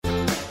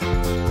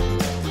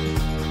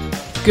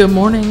Good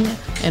morning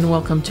and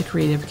welcome to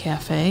Creative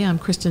Cafe. I'm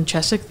Kristen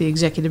Chesick, the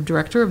Executive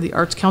Director of the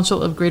Arts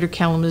Council of Greater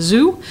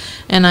Kalamazoo,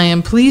 and I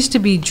am pleased to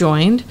be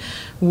joined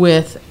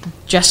with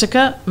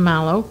Jessica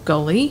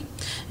Malo-Gully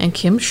and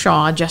Kim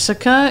Shaw.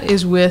 Jessica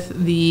is with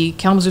the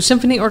Kalamazoo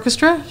Symphony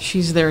Orchestra.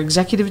 She's their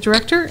Executive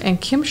Director, and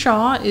Kim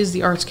Shaw is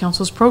the Arts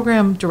Council's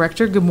Program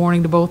Director. Good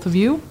morning to both of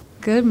you.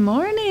 Good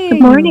morning.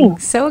 Good morning.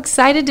 So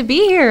excited to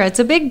be here. It's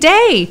a big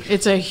day.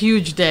 It's a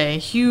huge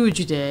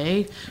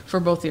day for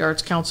both the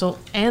Arts Council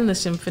and the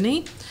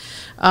Symphony.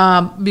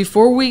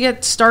 Before we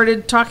get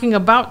started talking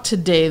about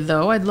today,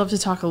 though, I'd love to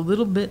talk a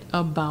little bit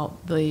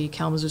about the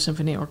Kalamazoo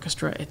Symphony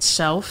Orchestra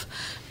itself.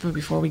 But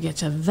before we get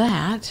to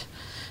that,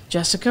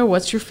 Jessica,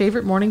 what's your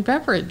favorite morning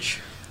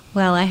beverage?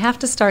 Well, I have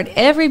to start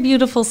every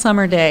beautiful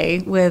summer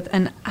day with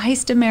an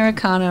iced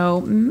Americano,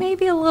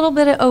 maybe a little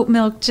bit of oat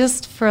milk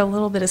just for a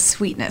little bit of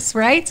sweetness,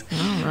 right?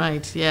 All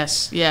right.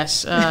 Yes.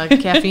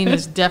 Caffeine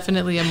is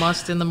definitely a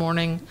must in the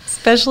morning.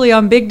 Especially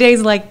on big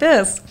days like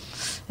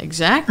this.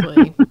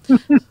 Exactly.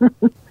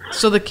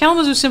 So the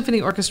Kalamazoo Symphony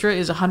Orchestra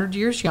is 100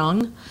 years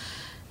young,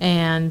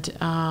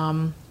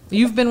 and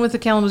you've been with the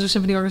Kalamazoo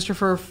Symphony Orchestra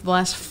for the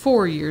last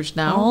 4 years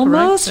now,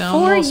 Almost correct?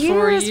 4 Almost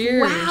 4 years.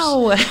 years.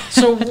 Wow.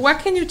 So what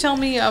can you tell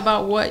me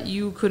about what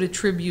you could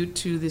attribute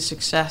to the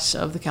success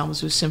of the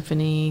Kalamazoo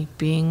Symphony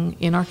being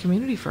in our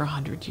community for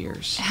 100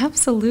 years?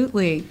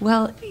 Absolutely.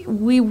 Well,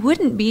 we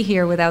wouldn't be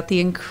here without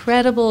the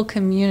incredible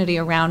community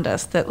around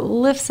us that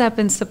lifts up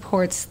and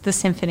supports the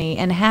symphony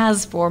and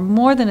has for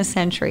more than a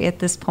century at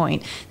this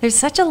point. There's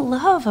such a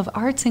love of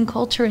arts and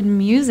culture and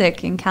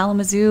music in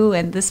Kalamazoo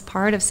and this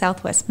part of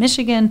Southwest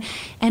Michigan,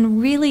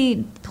 and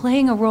really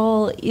playing a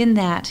role in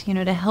that,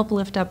 to help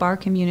lift up our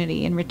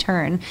community in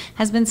return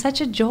has been such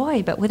a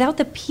joy. But without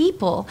the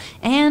people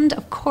and,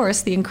 of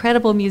course, the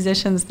incredible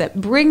musicians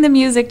that bring the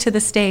music to the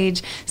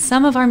stage,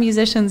 some of our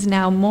musicians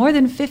now more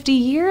than 50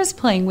 years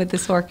playing with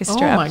this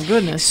orchestra. Oh, my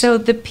goodness. So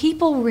the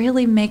people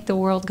really make the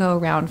world go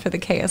around for the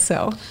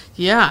KSO.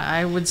 Yeah,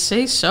 I would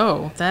say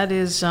so. That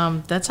is,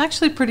 that's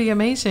actually pretty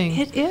amazing.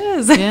 It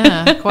is.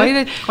 Yeah,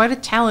 quite a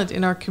talent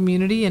in our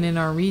community and in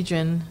our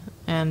region.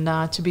 And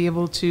to be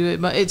able to,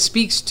 it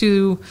speaks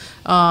to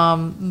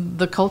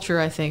the culture,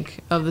 I think,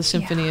 of the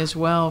symphony as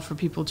well, for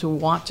people to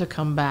want to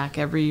come back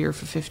every year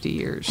for 50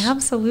 years.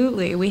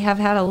 Absolutely. We have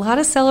had a lot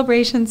of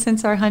celebrations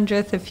since our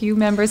 100th. A few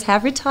members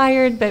have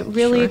retired, but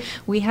really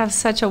we have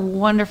such a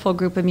wonderful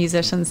group of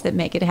musicians that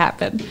make it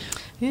happen.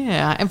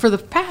 Yeah, and for the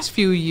past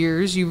few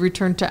years, you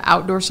returned to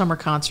outdoor summer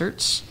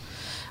concerts.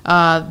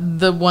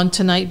 The one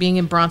tonight being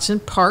in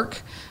Bronson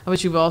Park,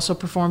 but you've also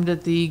performed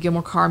at the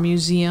Gilmore Carr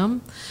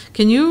Museum.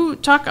 Can you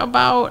talk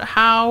about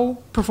how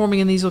performing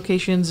in these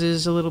locations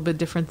is a little bit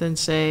different than,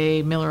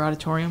 say, Miller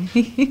Auditorium?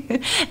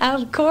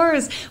 Of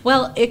course.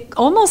 Well, it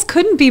almost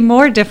couldn't be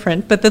more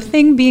different, but the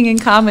thing being in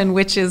common,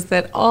 which is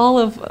that all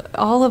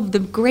of the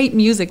great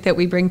music that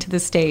we bring to the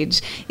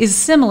stage is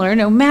similar,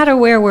 no matter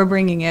where we're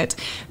bringing it.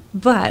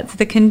 But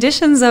the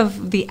conditions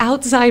of the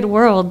outside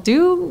world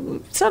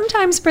do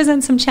sometimes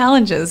present some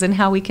challenges in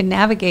how we can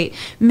navigate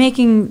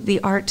making the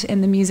art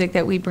and the music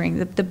that we bring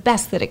the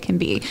best that it can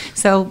be.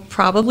 So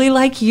probably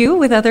like you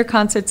with other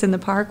concerts in the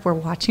park, we're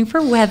watching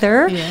for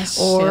weather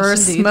or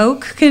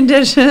smoke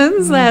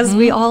conditions, as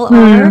we all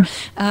are.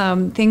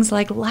 Things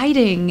like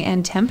lighting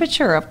and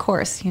temperature, of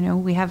course.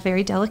 We have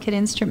very delicate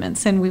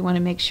instruments and we want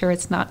to make sure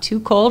it's not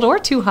too cold or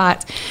too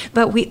hot.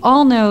 But we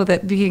all know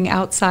that being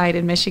outside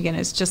in Michigan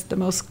is just the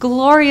most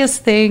glorious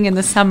thing in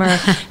the summer,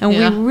 and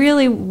we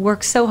really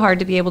work so hard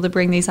to be able to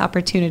bring these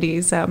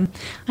opportunities. I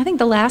think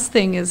the last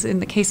thing is, in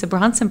the case of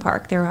Bronson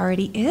Park, there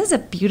already is a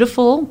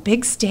beautiful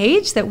big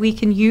stage that we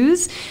can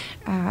use,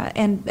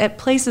 and at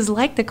places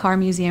like the Carr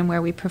Museum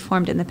where we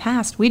performed in the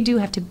past, we do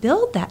have to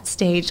build that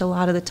stage a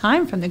lot of the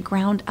time from the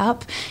ground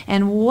up,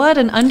 and what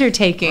an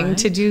undertaking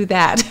to do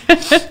that.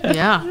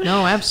 Yeah,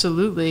 no,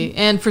 absolutely.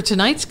 And for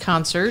tonight's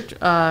concert,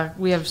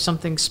 we have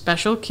something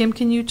special. Kim,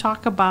 can you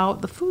talk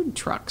about the food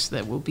trucks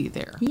that will be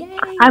there? Yay!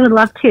 I would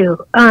love to.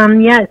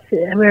 Yes,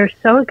 we're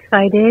so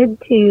excited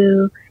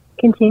to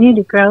continue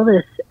to grow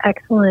this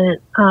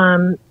excellent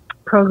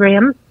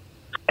program.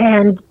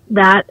 And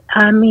that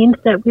means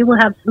that we will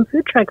have some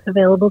food trucks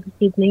available this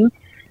evening.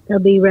 They'll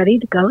be ready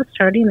to go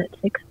starting at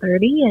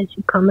 6:30 as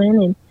you come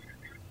in and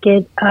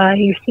get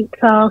your seats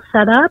all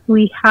set up.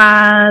 We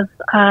have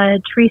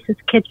Teresa's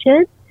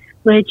Kitchen,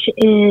 which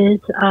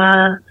is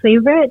a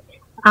favorite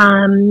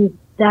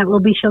that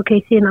will be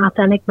showcasing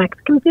authentic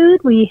Mexican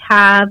food. We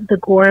have the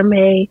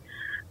Gourmet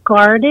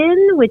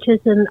Garden, which is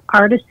an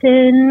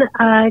artisan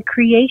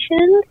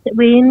creation.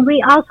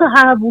 We also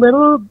have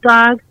Little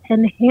Dogs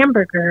and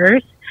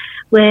Hamburgers,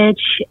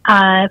 which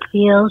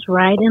feels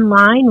right in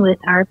line with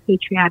our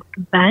patriotic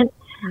event.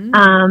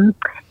 I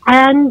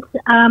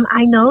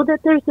know that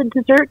there's a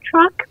dessert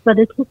truck, but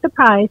it's a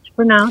surprise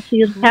for now, so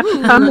you'll have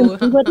to come and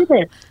see what it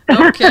is.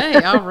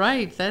 Okay, all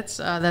right. That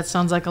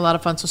sounds like a lot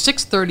of fun. So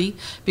 6:30,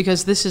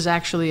 because this is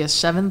actually a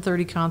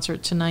 7:30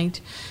 concert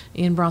tonight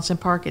in Bronson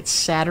Park. It's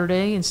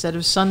Saturday instead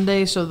of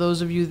Sunday, so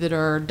those of you that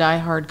are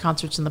diehard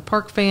Concerts in the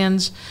Park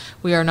fans,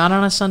 we are not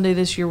on a Sunday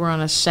this year. We're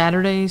on a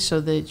Saturday so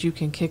that you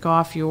can kick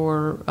off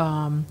your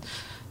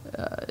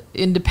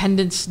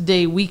Independence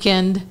Day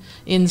weekend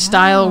in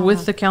style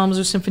with the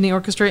Kalamazoo Symphony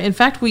Orchestra. In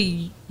fact,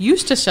 we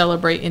used to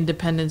celebrate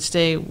Independence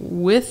Day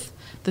with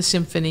the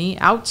symphony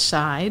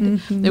outside.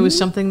 It was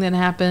something that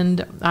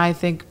happened, I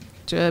think,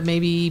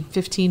 maybe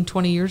 15,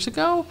 20 years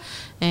ago,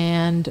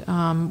 and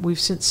we've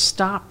since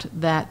stopped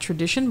that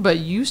tradition, but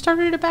you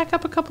started it back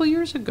up a couple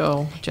years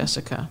ago,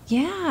 Jessica.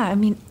 Yeah, I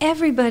mean,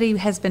 everybody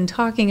has been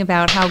talking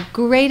about how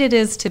great it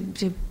is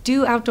to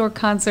do outdoor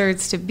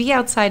concerts, to be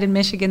outside in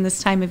Michigan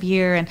this time of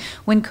year. And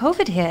when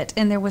COVID hit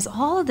and there was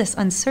all of this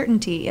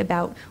uncertainty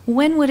about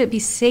when would it be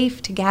safe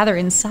to gather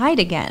inside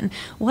again,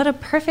 what a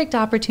perfect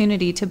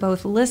opportunity to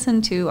both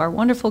listen to our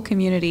wonderful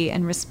community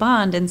and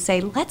respond and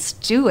say, let's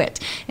do it.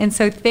 And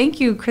so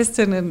thank you,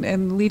 Kristen,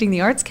 and leading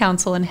the Arts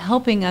Council and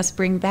helping us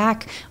bring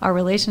back our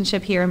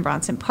relationship here in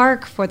Bronson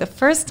Park for the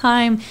first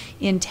time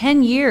in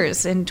 10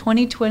 years in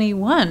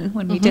 2021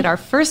 when we did our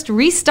first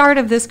restart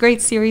of this great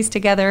series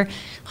together.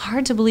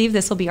 Hard to believe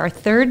this will be our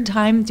third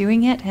time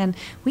doing it, and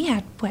we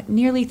had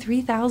nearly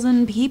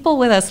 3,000 people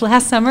with us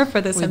last summer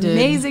for this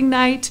amazing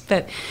night.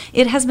 But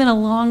it has been a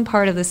long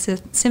part of the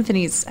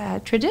symphony's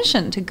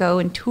tradition to go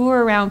and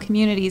tour around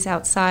communities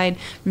outside.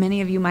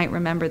 Many of you might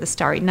remember the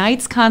Starry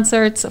Nights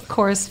concerts, of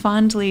course,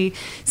 fondly.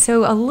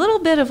 So a little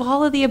bit of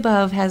all of the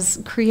above has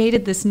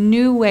created this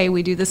new way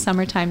we do the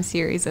summertime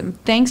series,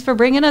 and thanks for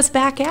bringing us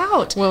back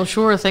out. Well,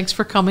 sure. Thanks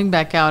for coming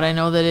back out. I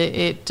know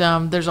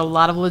that there's a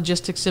lot of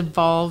logistics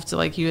involved,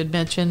 like you had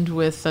mentioned,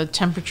 with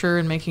temperature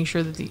and making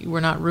sure that we're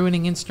not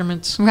ruining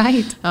instruments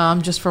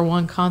just for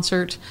one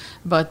concert.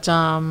 But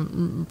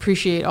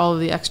appreciate all of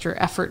the extra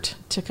effort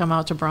to come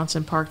out to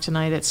Bronson Park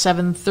tonight at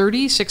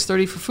 7:30,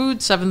 6:30 for food,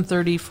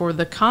 7:30 for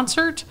the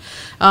concert.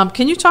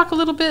 Can you talk a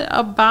little bit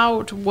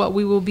about what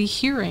we will be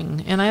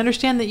hearing? And I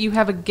understand that you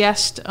have a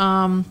guest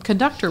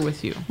conductor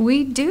with you.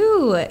 We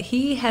do.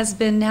 He has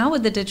been now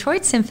with the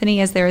Detroit Symphony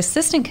as their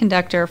assistant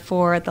conductor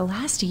for the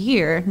last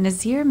year,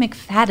 Nazir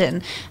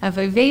McFadden, a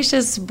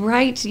vivacious,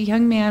 bright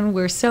young man.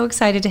 We're so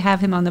excited to have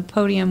him on the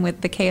podium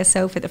with the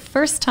KSO for the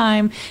first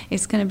time.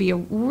 It's going to be a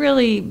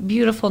really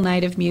beautiful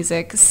night of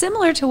music,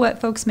 similar to what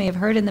folks may have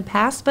heard in the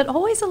past, but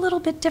always a little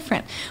bit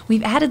different.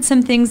 We've added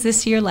some things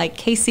this year, like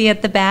Casey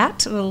at the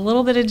Bat, a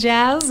little bit of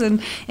jazz,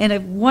 and a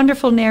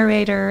wonderful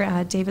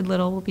narrator. David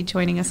Little will be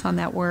joining us on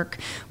that work.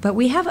 But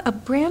we have a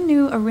brand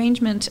new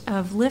arrangement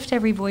of Lift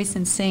Every Voice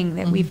and Sing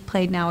that we've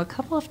played now a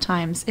couple of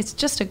times. It's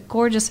just a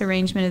gorgeous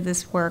arrangement of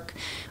this work.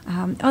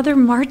 Other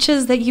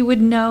marches that you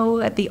would know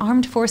at the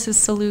Armed Forces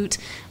Salute,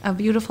 a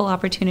beautiful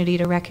opportunity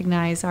to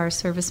recognize our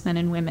servicemen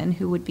and women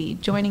who would be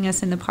joining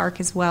us in the park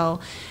as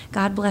well.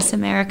 God Bless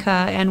America,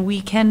 and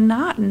we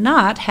cannot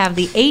not have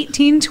the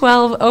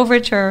 1812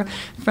 Overture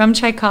from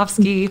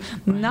Tchaikovsky,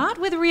 not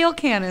with real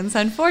cannons,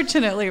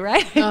 unfortunately,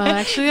 right?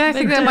 Actually, I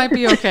think that might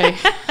be okay.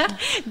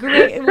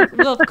 Great.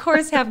 We'll, of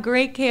course, have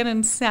great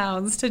cannon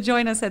sounds to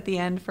join us at the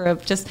end for a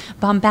just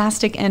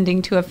bombastic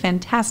ending to a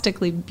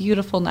fantastically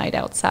beautiful night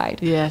outside.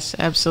 Yes,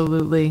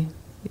 absolutely.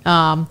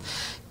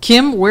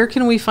 Kim, where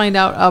can we find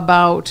out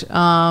about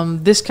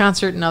this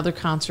concert and other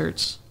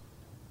concerts?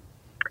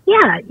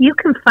 Yeah, you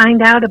can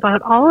find out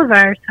about all of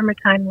our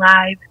Summertime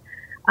Live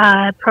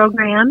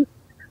programs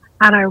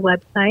on our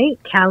website,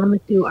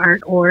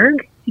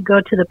 kalamazooart.org. You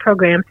go to the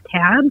Programs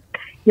tab.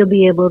 You'll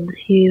be able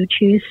to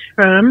choose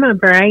from a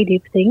variety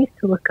of things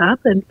to look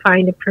up and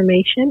find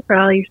information for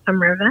all your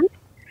summer events.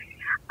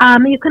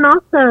 You can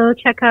also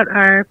check out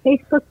our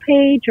Facebook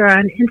page or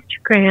on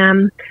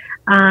Instagram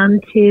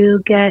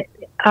to get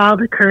all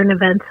the current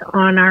events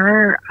on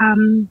our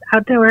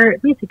outdoor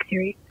music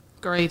series.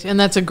 Great, and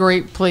that's a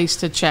great place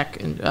to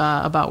check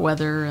about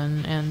weather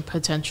and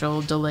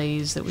potential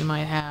delays that we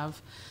might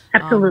have.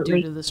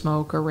 Absolutely. Due to the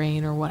smoke or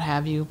rain or what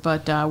have you.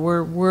 But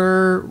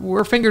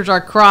we're fingers are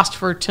crossed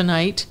for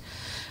tonight.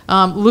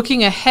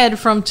 Looking ahead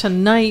from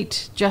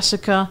tonight,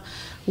 Jessica,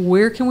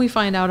 where can we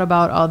find out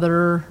about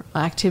other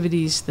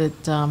activities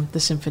that the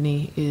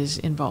symphony is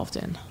involved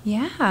in?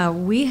 Yeah,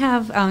 we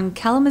have on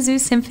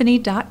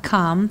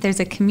KalamazooSymphony.com. There's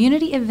a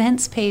community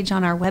events page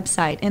on our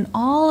website, and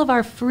all of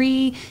our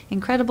free,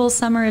 incredible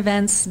summer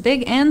events,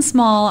 big and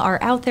small, are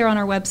out there on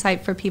our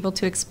website for people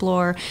to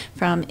explore.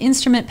 From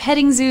instrument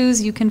petting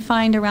zoos you can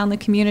find around the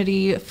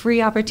community, a free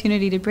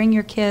opportunity to bring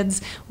your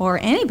kids or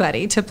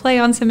anybody to play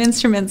on some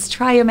instruments,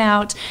 try them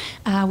out.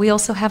 We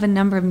also have a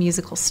number of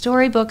musical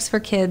storybooks for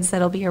kids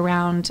that'll be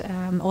around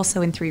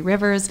also in Three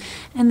Rivers.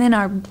 And then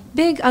our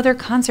big other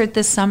concert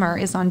this summer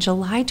is on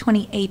July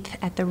 28th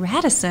at the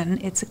Radisson.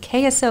 It's a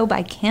KSO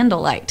by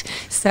candlelight.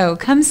 So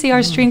come see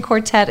our string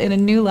quartet in a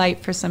new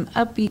light for some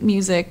upbeat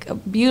music, a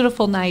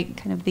beautiful night,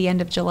 kind of the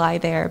end of July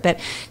there. But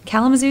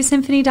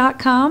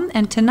KalamazooSymphony.com,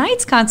 and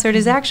tonight's concert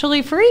is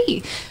actually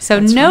free. So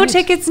That's no right.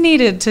 tickets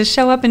needed to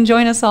show up and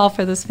join us all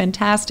for this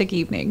fantastic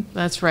evening.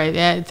 That's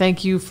right.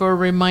 Thank you for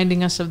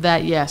reminding us of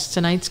that. Yes,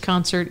 tonight's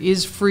concert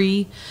is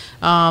free.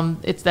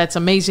 That's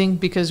amazing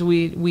because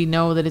we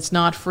know that it's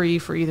not free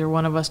for either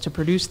one of us to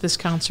produce this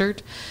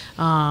concert,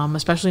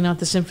 especially not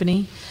the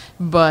symphony.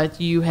 But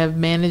you have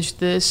managed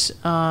this,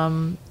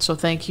 so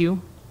thank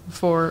you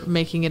for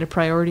making it a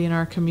priority in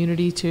our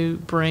community to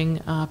bring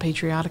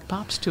patriotic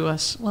pops to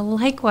us. Well,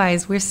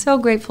 likewise, we're so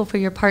grateful for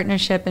your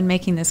partnership in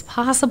making this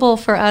possible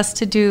for us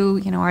to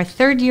do, our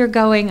third year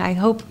going. I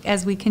hope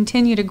as we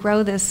continue to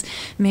grow this,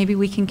 maybe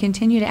we can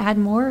continue to add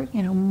more,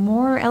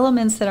 more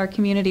elements that our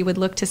community would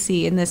look to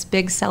see in this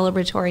big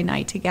celebratory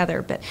night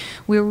together. But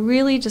we're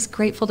really just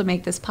grateful to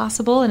make this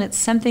possible, and it's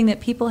something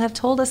that people have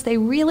told us they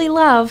really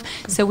love,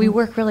 so we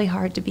work really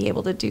hard to be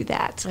able to do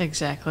that.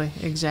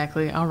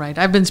 Exactly. All right.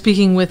 I've been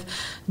speaking with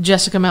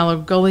Jessica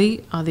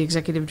Mallow-Gully, the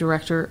Executive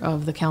Director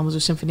of the Kalamazoo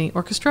Symphony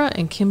Orchestra,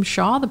 and Kim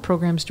Shaw, the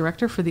Programs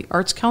Director for the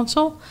Arts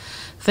Council.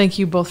 Thank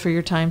you both for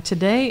your time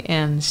today,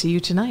 and see you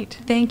tonight.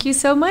 Thank you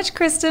so much,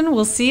 Kristen.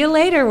 We'll see you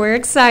later. We're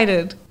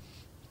excited.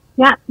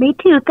 Yeah, me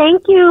too.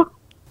 Thank you.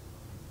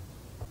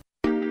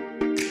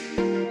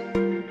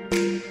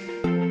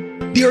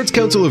 The Arts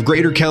Council of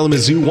Greater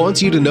Kalamazoo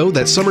wants you to know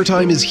that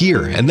summertime is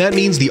here, and that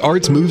means the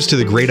arts moves to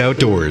the great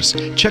outdoors.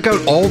 Check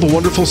out all the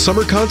wonderful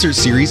summer concert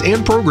series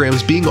and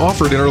programs being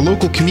offered in our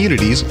local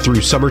communities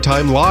through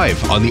Summertime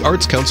Live on the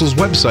Arts Council's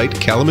website,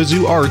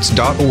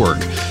 kalamazooarts.org,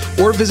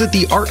 or visit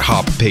the Art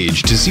Hop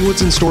page to see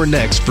what's in store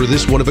next for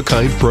this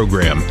one-of-a-kind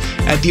program.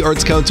 At the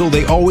Arts Council,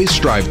 they always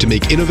strive to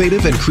make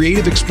innovative and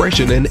creative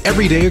expression an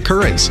everyday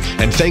occurrence,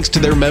 and thanks to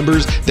their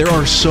members, there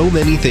are so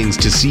many things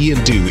to see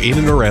and do in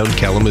and around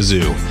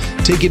Kalamazoo.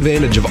 Take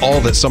advantage of all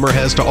that summer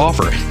has to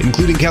offer,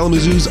 including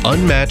Kalamazoo's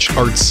unmatched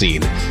arts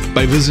scene,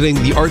 by visiting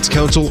the Arts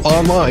Council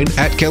online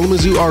at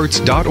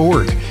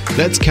kalamazooarts.org.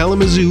 That's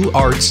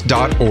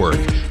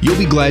kalamazooarts.org. You'll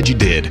be glad you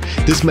did.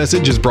 This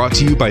message is brought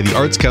to you by the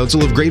Arts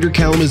Council of Greater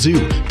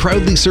Kalamazoo,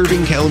 proudly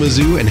serving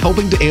Kalamazoo and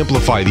helping to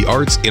amplify the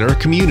arts in our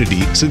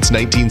community since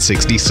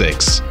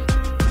 1966.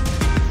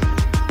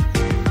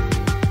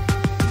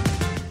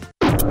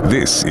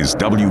 This is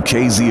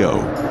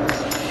WKZO.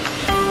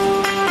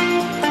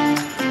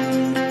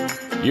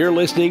 You're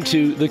listening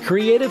to The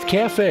Creative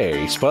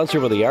Cafe,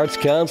 sponsored by the Arts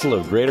Council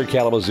of Greater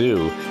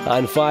Kalamazoo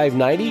on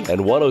 590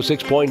 and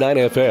 106.9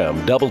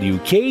 FM,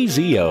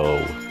 WKZO.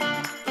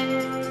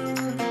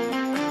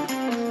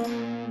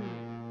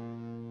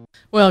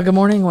 Well, good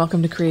morning.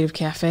 Welcome to Creative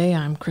Cafe.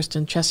 I'm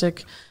Kristen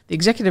Chesick, the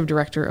Executive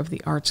Director of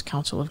the Arts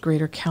Council of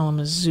Greater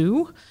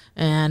Kalamazoo.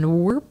 And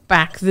we're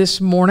back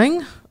this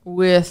morning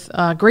with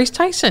Grace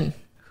Tyson,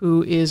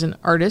 who is an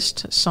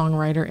artist,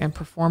 songwriter, and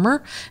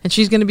performer. And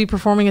she's going to be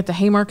performing at the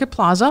Haymarket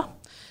Plaza.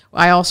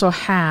 I also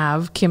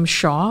have Kim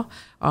Shaw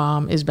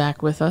is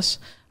back with us,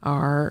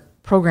 our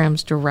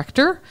programs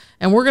director.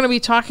 And we're going to be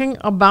talking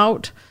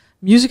about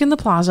music in the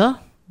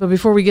plaza. But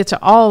before we get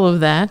to all of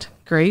that,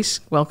 Grace,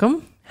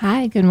 welcome.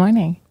 Hi, good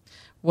morning.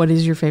 What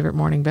is your favorite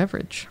morning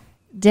beverage?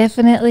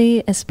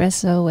 Definitely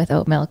espresso with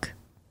oat milk.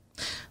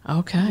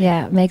 Okay.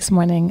 Yeah, it makes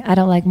morning. I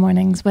don't like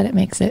mornings, but it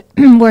makes it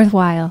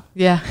worthwhile.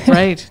 Yeah,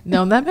 right.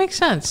 No, that makes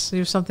sense. You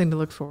have something to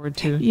look forward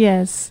to.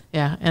 Yes.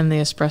 Yeah, and the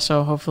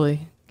espresso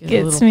hopefully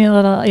Gets me a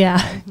little,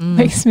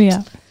 wakes me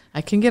up.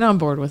 I can get on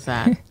board with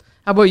that.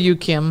 How about you,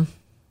 Kim?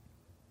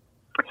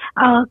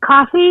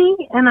 Coffee,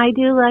 and I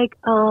do like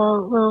a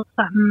little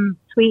something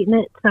sweet in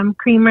it, some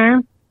creamer.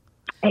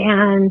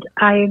 And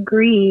I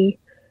agree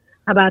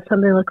about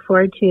something to look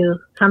forward to.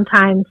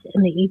 Sometimes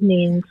in the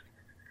evenings,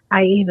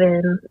 I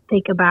even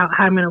think about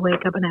how I'm going to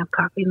wake up and have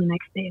coffee the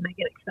next day, and I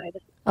get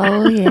excited.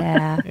 Oh,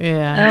 yeah.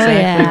 Yeah,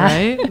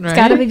 exactly, right? It's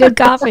got to be good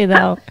coffee,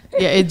 though.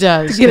 Yeah, it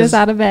does. To get us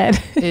out of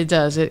bed. It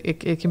does.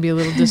 It can be a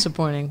little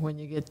disappointing when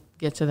you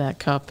get to that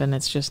cup, and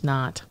it's just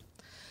not.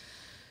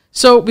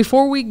 So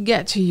before we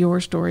get to your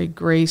story,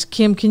 Grace,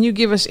 Kim, can you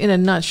give us in a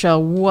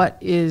nutshell what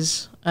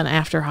is an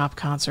after hop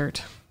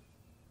concert?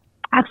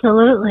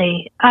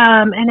 Absolutely.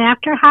 An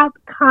after hop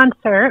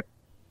concert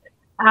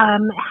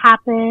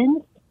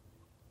happens.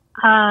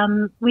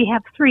 We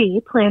have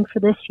 3 planned for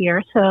this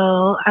year. So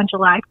on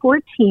July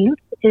 14th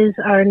is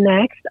our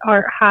next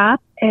art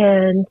hop,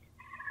 and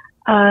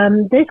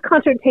this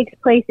concert takes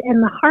place in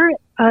the heart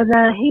of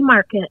the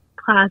Haymarket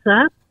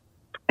Plaza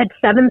at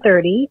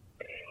 7:30.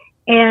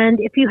 And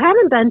if you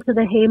haven't been to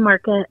the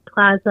Haymarket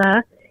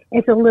Plaza,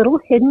 it's a little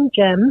hidden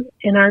gem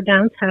in our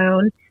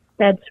downtown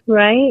that's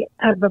right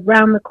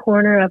around the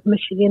corner of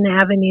Michigan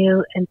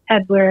Avenue and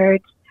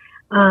Edwards,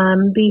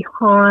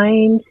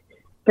 behind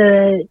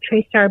the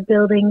TraStar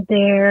building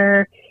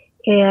there,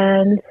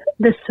 and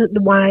the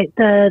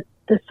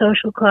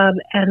social club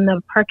and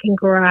the parking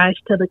garage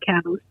to the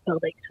Catalyst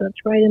building. So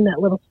it's right in that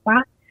little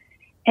spot.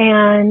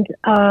 and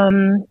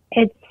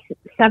it's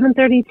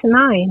 7:30 to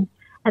 9.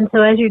 And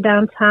so as you're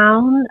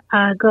downtown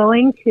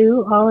going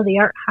to all of the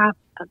Art Hop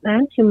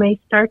events, you may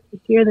start to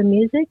hear the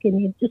music,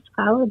 and you just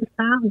follow the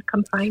sound,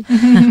 come find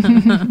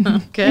me.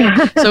 Okay.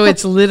 So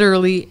it's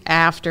literally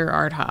after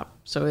Art Hop.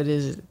 So it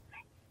is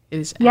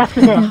Yes,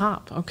 after it the is.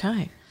 hop.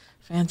 Okay.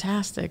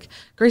 Fantastic.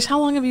 Grace, how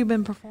long have you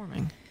been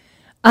performing?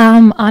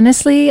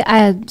 Honestly,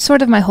 I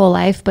sort of my whole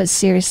life, but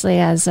seriously,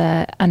 as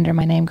under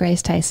my name,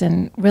 Grace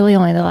Tyson, really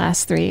only the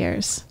last 3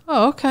 years.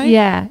 Oh, okay.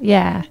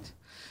 Yeah.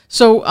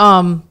 So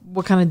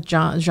what kind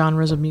of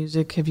genres of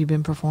music have you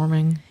been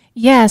performing?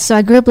 Yeah, so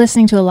I grew up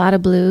listening to a lot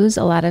of blues,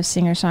 a lot of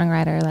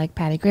singer-songwriter like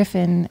Patty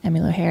Griffin,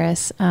 Emmylou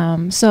Harris.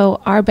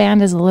 So our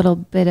band is a little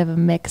bit of a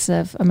mix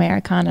of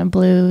Americana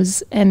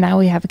blues, and now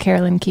we have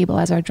Carolyn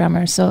Keeble as our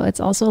drummer. So it's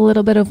also a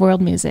little bit of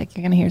world music.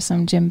 You're going to hear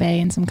some djembe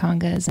and some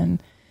congas.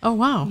 And Oh,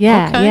 wow.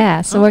 yeah, Okay.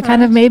 yeah. So All we're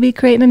kind of right. maybe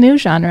creating a new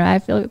genre. I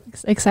feel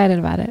excited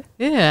about it.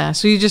 Yeah.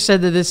 So you just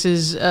said that this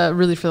is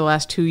really for the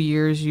last 2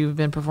 years you've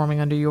been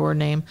performing under your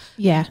name.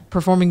 Yeah.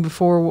 Performing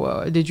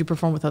before, did you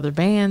perform with other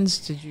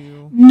bands? Did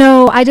you?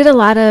 No, I did a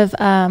lot of,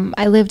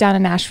 I lived down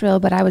in Nashville,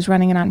 but I was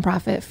running a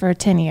nonprofit for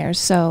 10 years.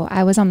 So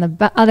I was on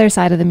the other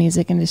side of the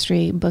music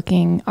industry,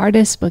 booking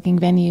artists, booking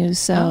venues.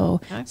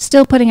 So okay.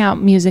 still putting out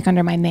music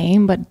under my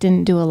name, but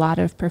didn't do a lot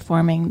of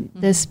performing.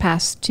 This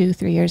past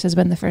 2-3 years has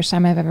been the first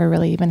time I've ever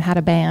really even had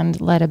a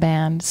band, led a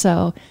band.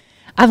 So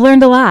I've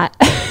learned a lot.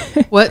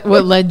 What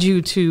led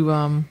you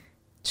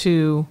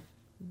to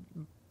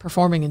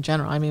performing in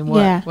general? I mean,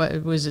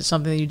 what was it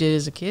something that you did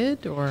as a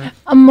kid, or?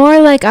 More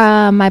like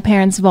my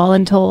parents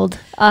voluntold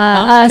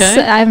us.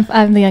 Okay.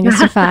 I'm the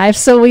youngest of 5,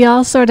 so we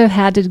all sort of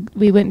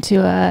we went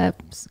to a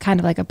kind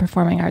of like a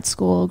performing arts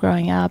school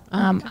growing up.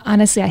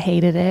 Honestly, I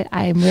hated it.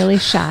 I'm really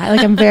shy.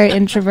 Like, I'm very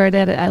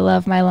introverted. I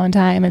love my alone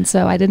time, and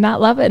so I did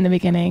not love it in the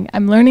beginning.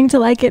 I'm learning to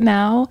like it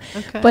now,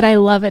 but I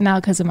love it now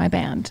because of my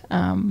band.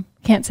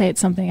 Can't say it's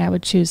something I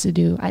would choose to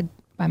do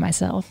by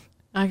myself.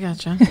 I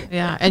gotcha.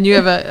 Yeah. And you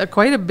have a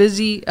quite a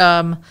busy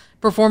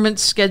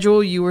performance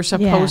schedule. You were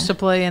supposed to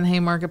play in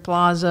Haymarket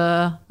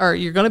Plaza, or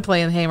you're going to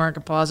play in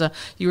Haymarket Plaza.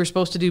 You were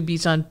supposed to do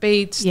Beats on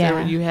Bates.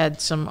 Yeah. You had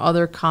some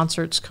other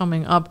concerts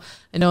coming up.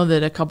 I know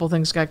that a couple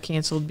things got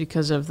canceled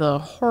because of the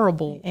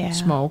horrible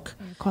smoke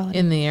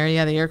in the air.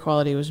 Yeah, the air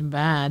quality was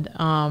bad.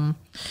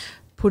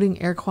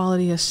 Putting air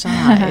quality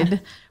aside,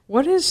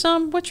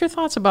 what's your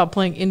thoughts about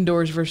playing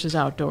indoors versus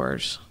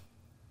outdoors?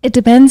 It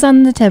depends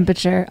on the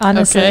temperature,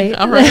 honestly. Okay,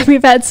 all right.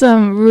 We've had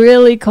some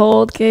really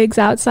cold gigs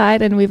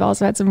outside, and we've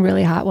also had some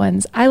really hot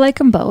ones. I like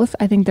them both.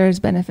 I think there's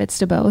benefits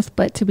to both,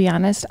 but to be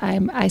honest,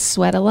 I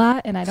sweat a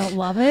lot, and I don't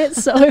love it.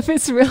 So if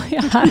it's really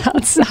hot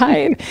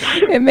outside,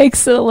 it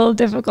makes it a little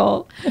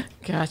difficult.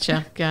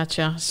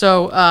 Gotcha.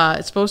 So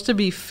it's supposed to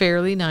be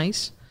fairly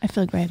nice. I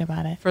feel great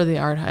about it. For the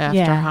Art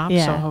After Hop,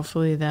 so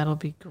hopefully that'll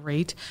be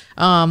great.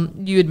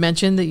 You had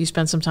mentioned that you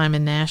spent some time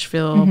in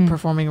Nashville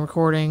performing,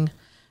 recording,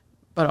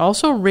 but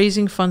also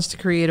raising funds to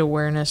create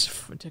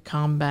awareness to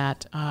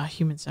combat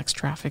human sex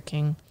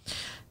trafficking.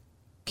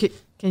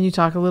 Can you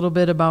talk a little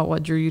bit about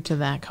what drew you to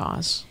that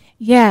cause?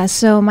 Yeah,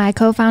 so my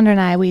co-founder and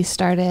I, we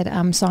started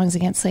Songs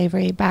Against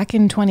Slavery back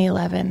in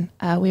 2011.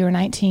 We were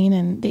 19,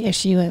 and the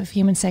issue of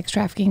human sex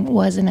trafficking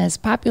wasn't as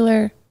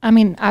popular. I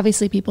mean,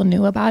 obviously people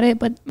knew about it,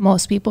 but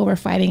most people were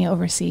fighting it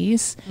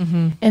overseas.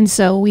 And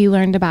so we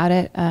learned about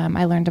it.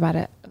 I learned about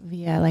it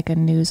via like a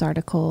news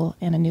article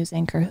and a news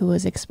anchor who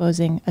was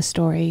exposing a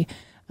story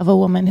of a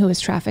woman who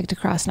was trafficked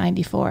across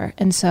 94.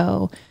 And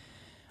so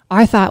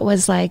our thought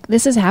was like,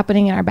 this is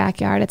happening in our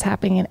backyard. It's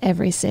happening in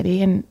every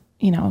city. And,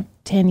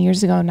 10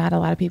 years ago, not a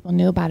lot of people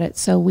knew about it.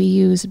 So we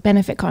use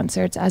benefit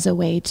concerts as a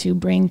way to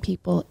bring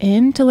people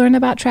in to learn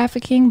about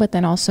trafficking, but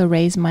then also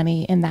raise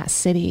money in that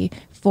city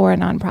for a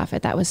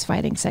nonprofit that was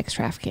fighting sex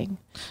trafficking.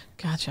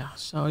 Gotcha.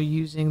 So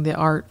using the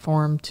art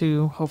form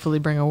to hopefully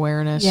bring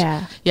awareness.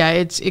 Yeah. Yeah,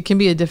 it can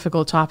be a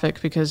difficult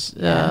topic because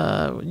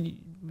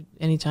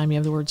anytime you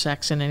have the word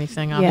sex in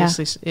anything,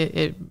 obviously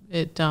it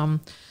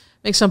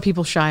makes some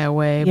people shy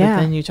away. But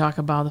then you talk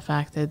about the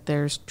fact that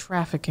there's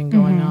trafficking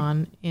going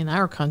on in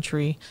our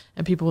country,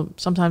 and people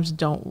sometimes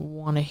don't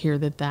want to hear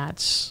that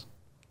that's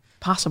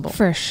possible.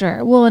 For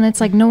sure. Well, and it's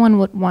like no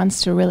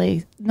one's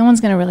going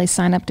to really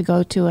sign up to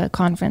go to a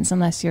conference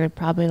unless you're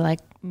probably like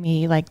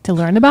me, like to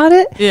learn about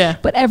it. Yeah.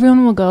 But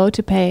everyone will go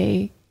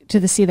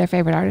to see their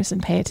favorite artist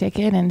and pay a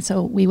ticket. And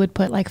so we would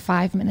put like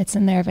 5 minutes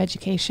in there of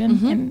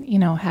education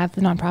and, have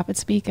the nonprofit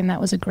speak. And that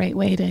was a great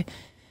way to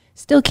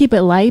still keep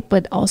it light,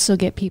 but also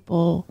get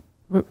people,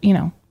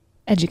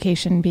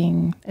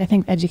 education I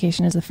think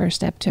education is the first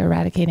step to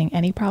eradicating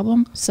any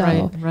problem.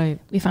 So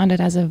we found it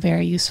as a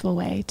very useful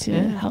way to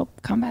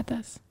help combat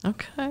this.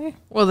 Okay.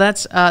 Well,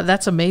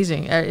 that's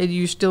amazing. Are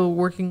you still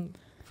working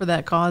for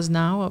that cause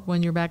now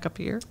when you're back up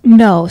here?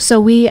 No.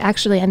 So we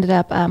actually ended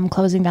up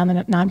closing down the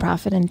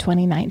nonprofit in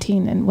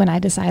 2019. And when I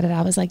decided,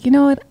 I was like, you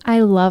know what?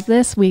 I love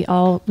this. We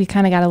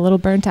kind of got a little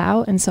burnt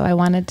out. And so I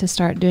wanted to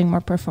start doing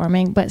more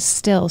performing, but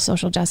still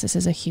social justice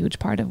is a huge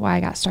part of why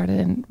I got started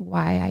and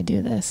why I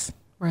do this.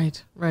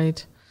 Right.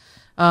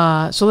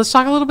 So let's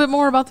talk a little bit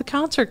more about the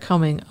concert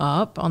coming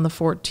up on the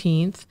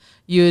 14th.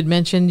 You had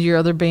mentioned your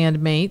other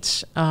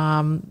bandmates.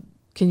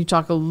 Can you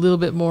talk a little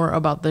bit more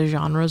about the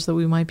genres that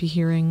we might be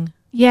hearing?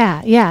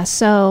 Yeah.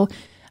 So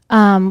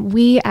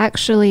we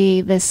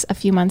actually, a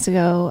few months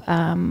ago,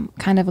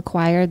 kind of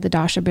acquired the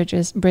Dasha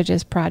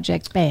Bridges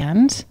Project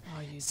Band.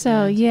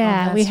 So we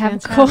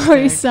have fantastic.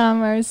 Corey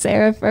Summers,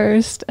 Sarah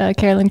First,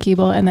 Carolyn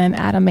Keeble, and then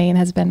Adam Main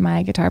has been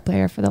my guitar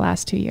player for the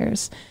last 2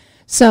 years.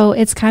 So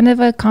it's kind of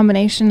a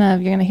combination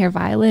of, you're going to hear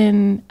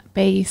violin,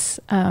 bass.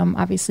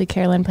 Obviously,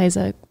 Carolyn plays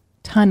a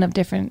ton of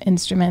different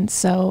instruments.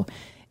 So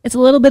it's a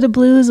little bit of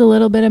blues, a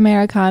little bit of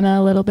Americana,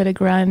 a little bit of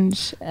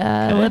grunge,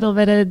 a little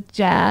bit of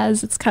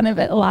jazz. It's kind of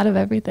a lot of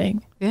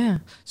everything. Yeah.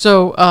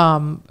 So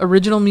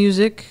original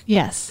music?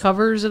 Yes.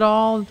 Covers at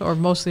all, or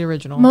mostly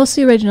original?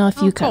 Mostly original, a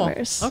few cool.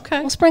 covers. Okay.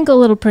 We'll sprinkle a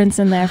little Prince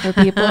in there for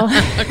people.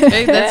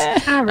 Okay,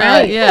 that's All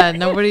right. yeah,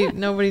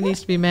 nobody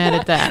needs to be mad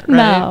at that, right?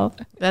 No.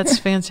 That's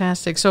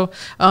fantastic. So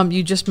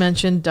you just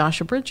mentioned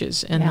Dasha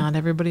Bridges, and Yeah. not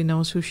everybody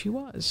knows who she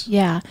was.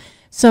 Yeah.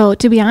 So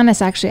to be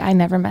honest, actually, I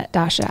never met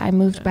Dasha. I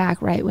moved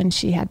back right when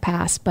she had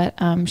passed, but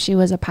she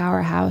was a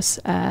powerhouse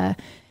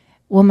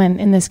woman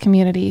in this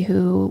community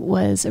who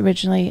was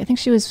originally, I think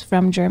she was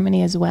from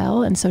Germany as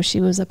well. And so she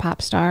was a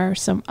pop star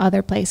some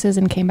other places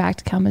and came back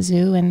to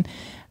Kalamazoo and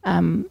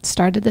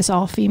started this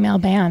all-female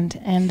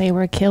band, and they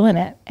were killing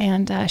it.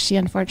 And she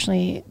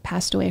unfortunately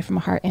passed away from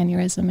a heart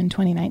aneurysm in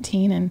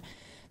 2019. And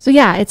so,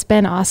 yeah, it's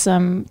been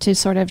awesome to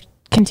sort of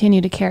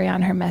continue to carry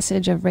on her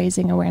message of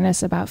raising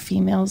awareness about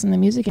females in the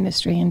music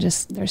industry, and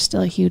just there's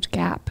still a huge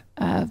gap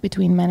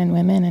between men and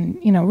women,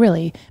 and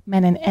really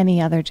men and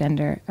any other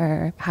gender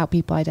or how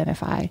people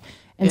identify.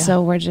 And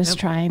so we're just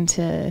trying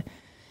to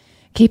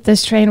keep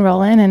this train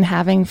rolling, and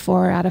having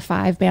 4 out of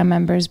 5 band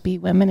members be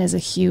women is a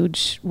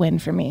huge win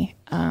for me.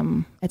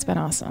 It's been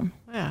awesome.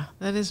 Yeah,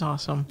 that is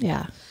awesome.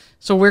 Yeah.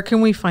 So where can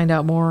we find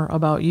out more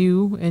about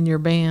you and your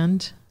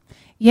band?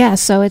 Yeah,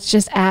 so it's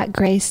just at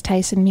Grace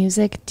Tyson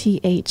Music,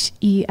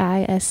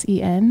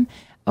 THEISEN,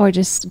 or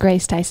just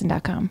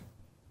gracetyson.com.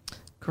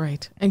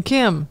 Great. And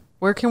Kim,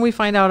 where can we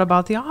find out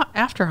about the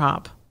After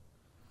Hop?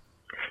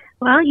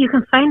 Well, you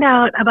can find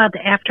out about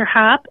the After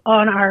Hop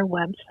on our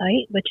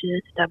website, which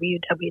is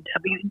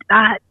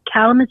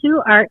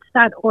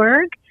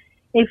www.kalamazooarts.org.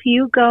 If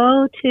you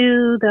go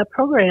to the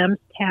programs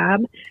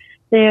tab,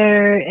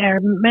 there are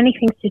many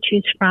things to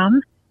choose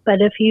from.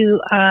 But if you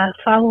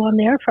follow on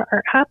there for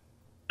Art Hop,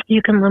 you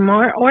can learn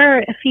more. Or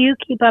if you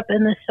keep up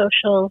in the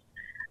socials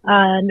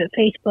on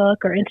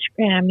Facebook or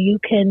Instagram, you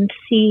can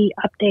see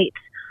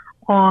updates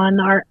on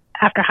our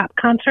After Hop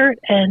concert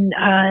and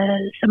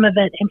some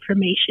event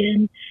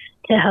information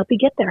to help you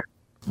get there.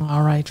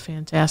 All right,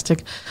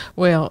 fantastic.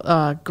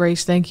 Well,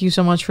 Grace, thank you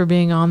so much for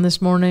being on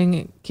this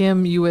morning.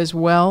 Kim, you as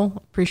well.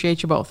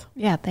 Appreciate you both.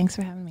 Yeah, thanks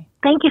for having me.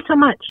 Thank you so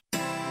much.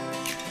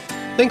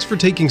 Thanks for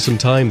taking some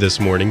time this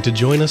morning to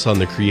join us on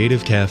the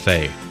Creative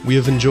Cafe. We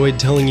have enjoyed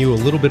telling you a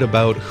little bit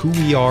about who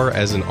we are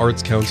as an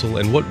arts council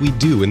and what we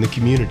do in the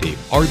community.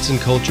 Arts and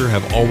culture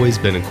have always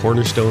been a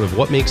cornerstone of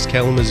what makes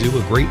Kalamazoo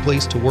a great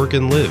place to work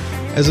and live.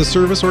 As a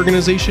service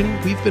organization,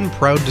 we've been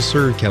proud to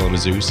serve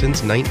Kalamazoo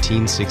since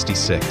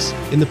 1966.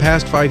 In the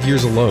past 5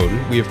 years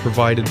alone, we have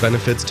provided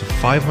benefits to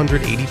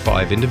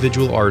 585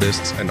 individual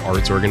artists and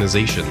arts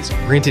organizations,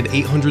 granted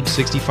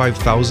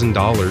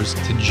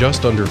 $865,000 to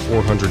just under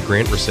 400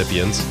 grant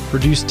recipients,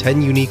 produced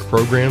 10 unique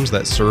programs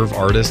that serve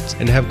artists,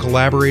 and have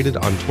collaborated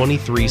on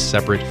 23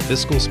 separate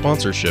fiscal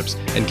sponsorships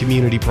and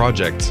community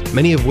projects,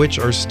 many of which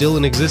are still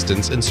in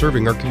existence and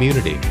serving our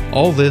community.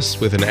 All this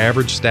with an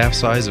average staff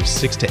size of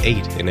 6 to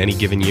 8 in any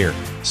given year.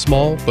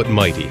 Small but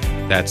mighty.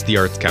 That's the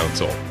Arts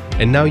Council.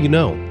 And now you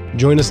know.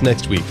 Join us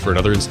next week for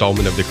another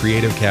installment of the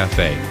Creative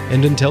Cafe.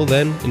 And until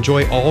then,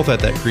 enjoy all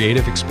that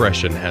creative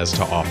expression has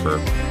to offer.